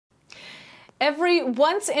Every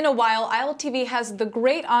once in a while, ILTV has the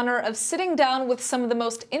great honor of sitting down with some of the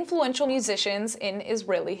most influential musicians in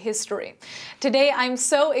Israeli history. Today, I'm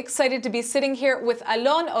so excited to be sitting here with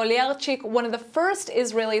Alon Oleartchik, one of the first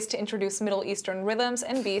Israelis to introduce Middle Eastern rhythms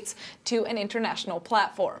and beats to an international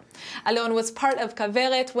platform. Alon was part of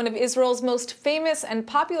Kaveret, one of Israel's most famous and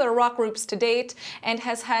popular rock groups to date, and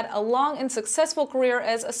has had a long and successful career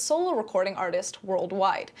as a solo recording artist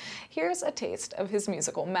worldwide. Here's a taste of his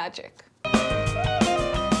musical magic.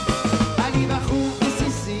 אני בחור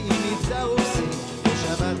בסיסי עם מבצע רוסי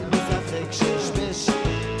בשבת משחק שש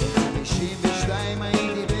 52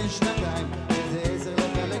 הייתי בן שנתיים שזה 10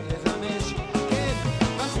 לחלק ל5 כן,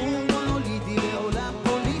 בחור מונוליטי בעולם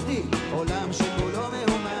פוליטי עולם שכולו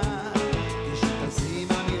מהומה כשטסים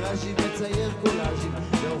המיראז'ים מצייר קולאז'ים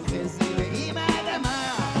ואוחז לי ועם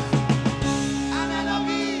האדמה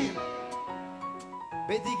אנלוגי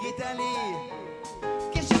בדיגיטלי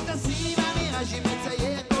כשטסים המיראז'ים מצייר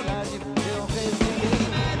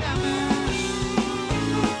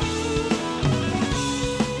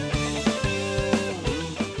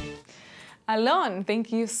Alon,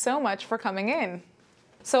 thank you so much for coming in.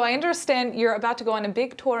 So I understand you're about to go on a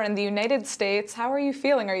big tour in the United States. How are you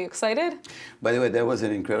feeling? Are you excited? By the way, that was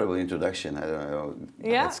an incredible introduction. I don't know.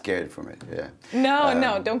 Yeah. I got scared from it. Yeah.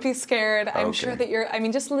 No, don't be scared. I'm okay. sure that I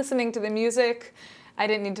mean, just listening to the music, I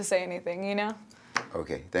didn't need to say anything, you know?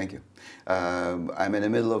 Okay, thank you. I'm in the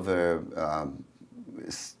middle of a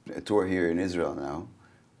tour here in Israel now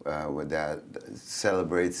that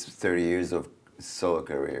celebrates 30 years of solo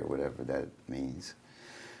career, whatever that means.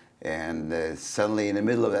 And suddenly in the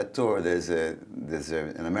middle of that tour, there's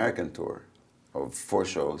an American tour of 4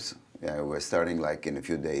 shows. We're starting like in a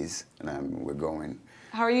few days, and we're going.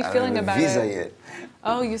 How are you feeling about it? I don't have a visa yet.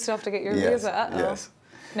 Oh, you still have to get your Yes, visa? Uh-oh. yes.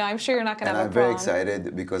 No, I'm sure you're not going to have a I'm problem. very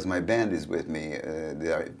excited because my band is with me.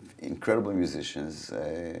 They are incredible musicians.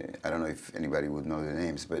 I don't know if anybody would know their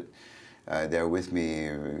names, but they're with me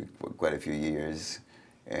quite a few years.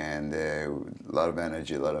 And a lot of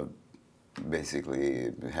energy, a lot of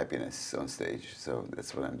basically happiness on stage. So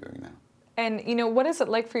that's what I'm doing now. And, you know, what is it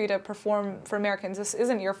like for you to perform for Americans? This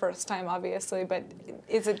isn't your first time, obviously, but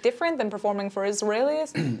is it different than performing for Israelis?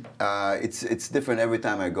 It's different every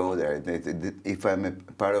time I go there. If I'm a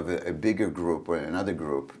part of a bigger group or another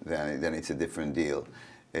group, then it's a different deal.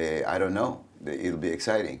 I don't know. It'll be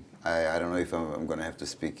exciting. I don't know if I'm going to have to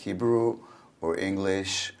speak Hebrew or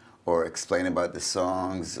English or explain about the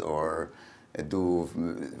songs or do,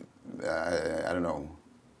 I don't know,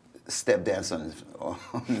 step dance on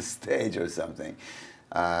the stage or something.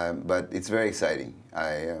 But it's very exciting.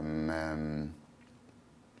 I am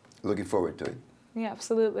looking forward to it. Yeah,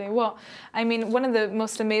 absolutely. Well, I mean, one of the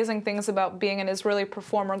most amazing things about being an Israeli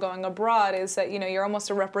performer going abroad is that, you know, you're almost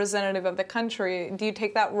a representative of the country. Do you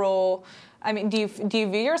take that role? I mean, do you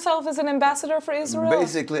view yourself as an ambassador for Israel?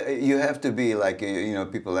 Basically, you have to be like, you know,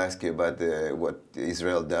 people ask you about what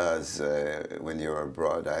Israel does when you're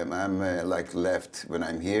abroad. I'm like left when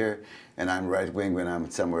I'm here, and I'm right wing when I'm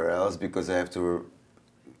somewhere else because I have to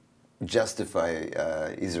justify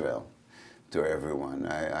Israel to everyone.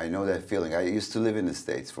 I know that feeling. I used to live in the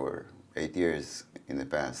States for 8 years in the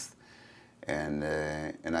past, and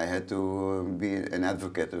I had to be an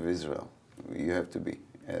advocate of Israel. You have to be.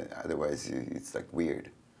 Otherwise, it's like weird.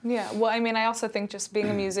 Yeah, well, I mean, I also think just being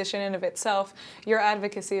a musician in of itself, your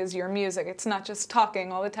advocacy is your music. It's not just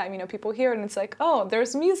talking all the time. You know, people hear it and it's like, oh,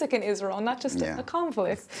 there's music in Israel, not just a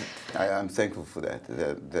conflict. I'm thankful for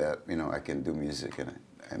that you know, I can do music and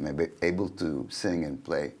I'm able to sing and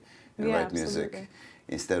play and write music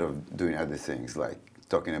instead of doing other things like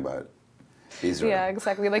talking about Israel. Yeah,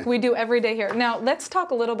 exactly, like we do every day here. Now, let's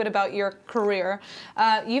talk a little bit about your career.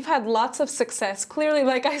 You've had lots of success, clearly,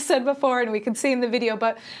 like I said before, and we can see in the video,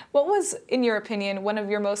 but what was, in your opinion, one of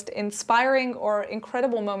your most inspiring or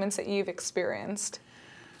incredible moments that you've experienced?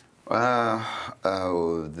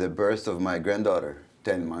 The birth of my granddaughter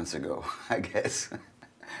 10 months ago, I guess.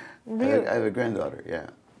 Really? I have a granddaughter, yeah.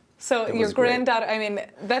 So your granddaughter, I mean,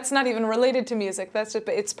 that's not even related to music. That's just,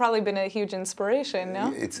 it's probably been a huge inspiration,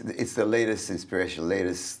 no? It's the latest inspiration,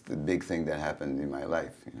 latest big thing that happened in my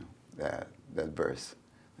life, you know, that birth.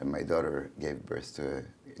 And my daughter gave birth to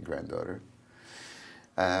a granddaughter.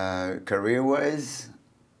 Career-wise,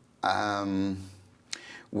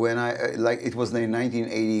 when it was in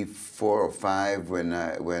 1984 or 5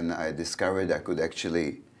 when I discovered I could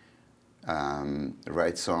actually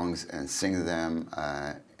write songs and sing them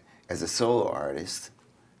as a solo artist.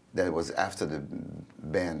 That was after the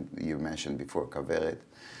band you mentioned before, Kaveret,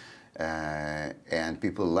 and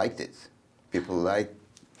people liked it. People liked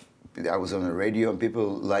I was on the radio and people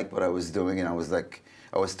liked what I was doing, and I was like,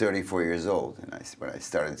 I was 34 years old, and when I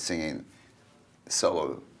started singing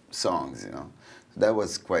solo songs, you know. That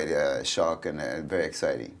was quite a shock and very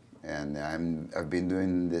exciting. And I've been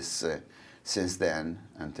doing this since then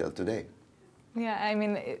until today. Yeah, I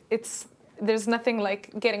mean, there's nothing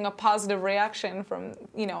like getting a positive reaction from,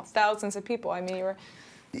 you know, thousands of people. I mean,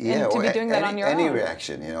 Yeah, and to be doing that on your any own.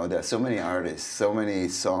 reaction, you know. There are so many artists, so many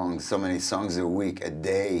songs a week, a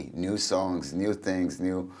day, new songs, new things,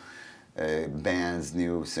 new bands,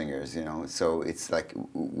 new singers, you know. So it's like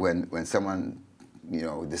when someone, you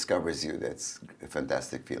know, discovers you, that's a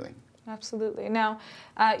fantastic feeling. Absolutely. Now,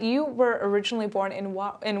 you were originally born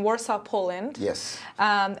in Warsaw, Poland. Yes.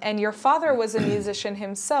 And your father was a musician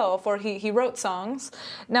himself, or he wrote songs.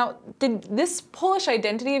 Now, did this Polish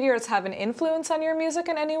identity of yours have an influence on your music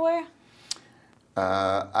in any way?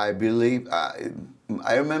 I believe,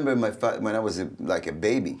 I remember when I was like a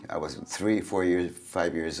baby, I was 3, 4 years,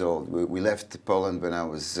 5 years old. We left Poland when I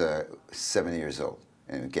was 7 years old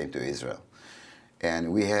and came to Israel.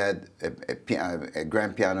 And we had a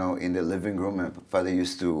grand piano in the living room, and my father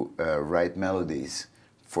used to write melodies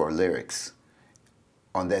for lyrics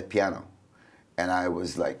on that piano. And I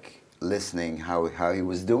was like listening how he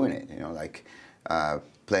was doing it, you know, like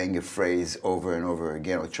playing a phrase over and over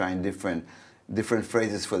again, or trying different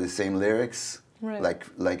phrases for the same lyrics, right.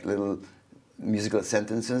 like little musical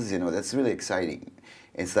sentences, you know. That's really exciting.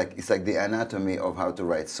 It's like the anatomy of how to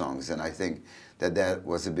write songs, and I think that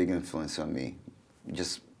was a big influence on me.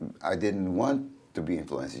 I didn't want to be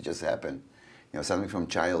influenced, it just happened. You know, something from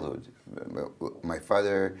childhood. My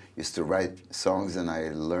father used to write songs, and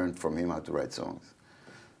I learned from him how to write songs.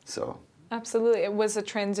 So. Absolutely. It was a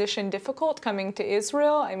transition difficult coming to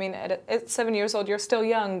Israel. I mean, at 7 years old, you're still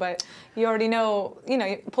young, but you already know, you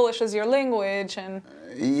know, Polish is your language, and.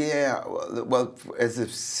 Yeah, well, as a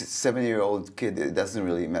 7-year-old kid, it doesn't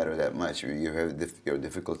really matter that much. You have your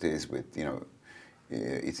difficulties with, you know,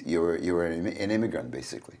 you're an immigrant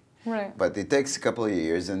basically. Right. But it takes a couple of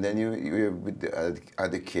years, and then you're with the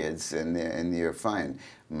other kids, and you're fine.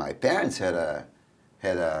 My parents had a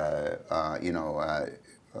you know,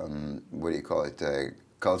 what do you call it?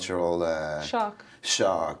 Cultural shock.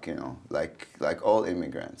 Shock, you know, like all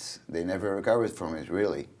immigrants. They never recovered from it,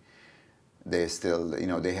 really. They still, you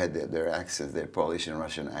know, they had their accents, their Polish and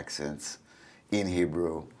Russian accents in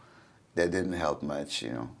Hebrew. That didn't help much,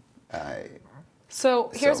 you know.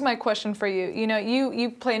 So here's my question for you. You know,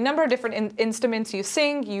 you play a number of different instruments. You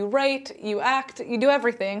sing, you write, you act, you do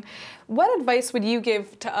everything. What advice would you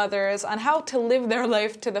give to others on how to live their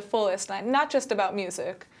life to the fullest, not just about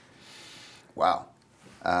music? Wow.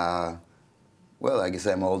 Well, I guess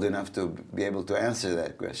I'm old enough to be able to answer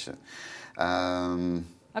that question.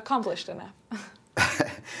 Accomplished enough.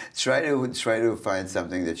 Try to find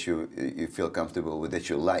something that you feel comfortable with, that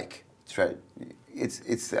you like.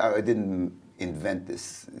 I didn't invent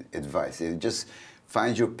this advice. Just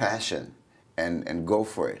find your passion and go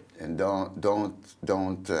for it, and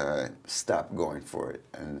don't stop going for it,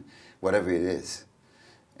 and whatever it is,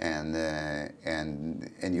 and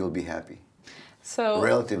you'll be happy. So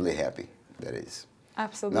relatively happy, that is.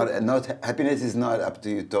 Absolutely. Not happiness is not up to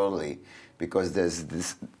you totally, because there's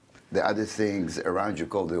the other things around you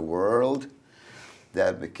called the world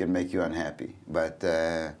that can make you unhappy, but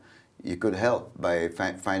you could help by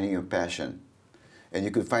finding your passion. And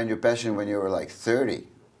you could find your passion when you were like 30,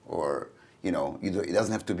 or, you know, it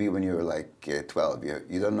doesn't have to be when you're like 12.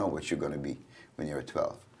 You don't know what you're going to be when you're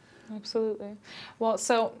 12. Absolutely. Well,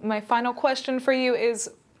 so my final question for you is,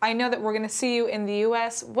 I know that we're going to see you in the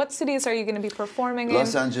U.S. What cities are you going to be performing in?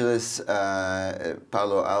 Los Angeles,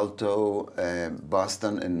 Palo Alto,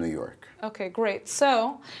 Boston, and New York. Okay, great.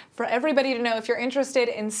 So, for everybody to know, if you're interested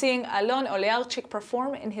in seeing Alon Oleartchik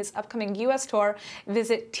perform in his upcoming U.S. tour,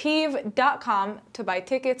 visit tiv.com to buy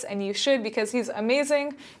tickets, and you should, because he's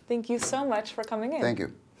amazing. Thank you so much for coming in. Thank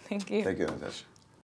you. Thank you. Thank you, Natasha.